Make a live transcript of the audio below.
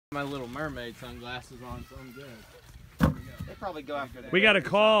My Little Mermaid sunglasses on, so I'm good. They probably go after that. We got a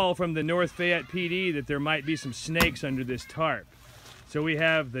call from the North Fayette PD that there might be some snakes under this tarp. So we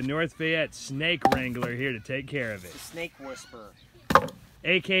have the North Fayette Snake Wrangler here to take care of it. The Snake Whisperer.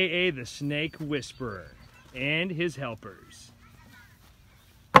 AKA the Snake Whisperer and his helpers.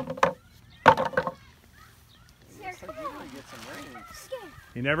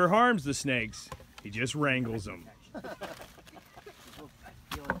 He never harms the snakes, he just wrangles them. I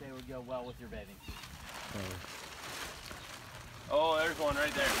feel like they would go well with your bedding. Oh, there's one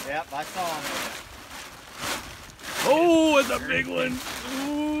right there. Yep, I saw him. Oh, it's a big one.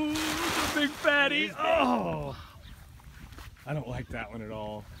 Ooh, it's a big fatty. Oh, I don't like that one at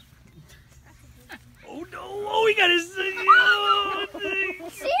all. Oh no! Oh, he got his thing. Oh,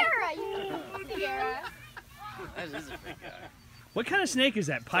 Sierra, Sierra. That is a big guy. what kind of snake is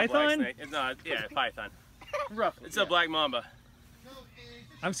that? It's a black Python? snake. It's not. Yeah, python. Roughly. It's a black mamba.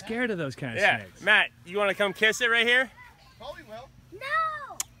 I'm scared of those kind of Yeah, snakes. Matt, you want to come kiss it right here? Probably will. No!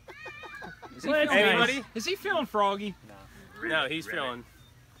 Well, that's Anybody? nice. Is he feeling froggy? No, he's feeling.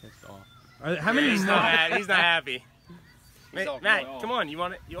 Pissed off. How many? He's not happy. He's not happy. all Matt, going come on. You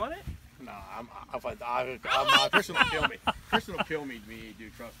want it? You want it? No, Christian will kill me. Christian will kill me,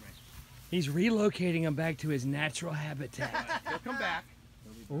 dude. Trust me. He's relocating him back to his natural habitat. He'll come back.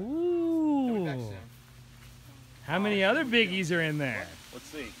 Ooh. How many other biggies are in there? Let's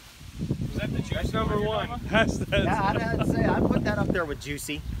see. Was that the juice number one? Yeah, I'd say I'd put that up there with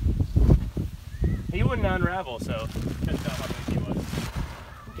Juicy. He wouldn't unravel, so couldn't tell how big he was.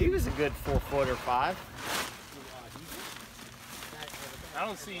 He was a good 4 foot or 5. I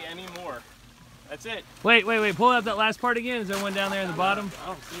don't see any more. That's it. Wait. Pull out that last part again. Is there one down there in the bottom? I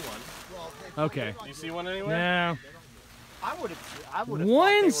don't see one. Okay. Do you see one anywhere? No. I would have.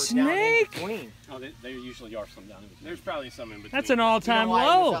 One snake? Oh, they usually are some down in between. There's probably some in between. That's an all-time Why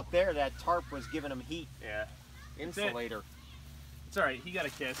it was low. up there, that tarp was giving him heat. Yeah. Insulator. It's all right. He got a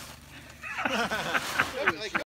kiss.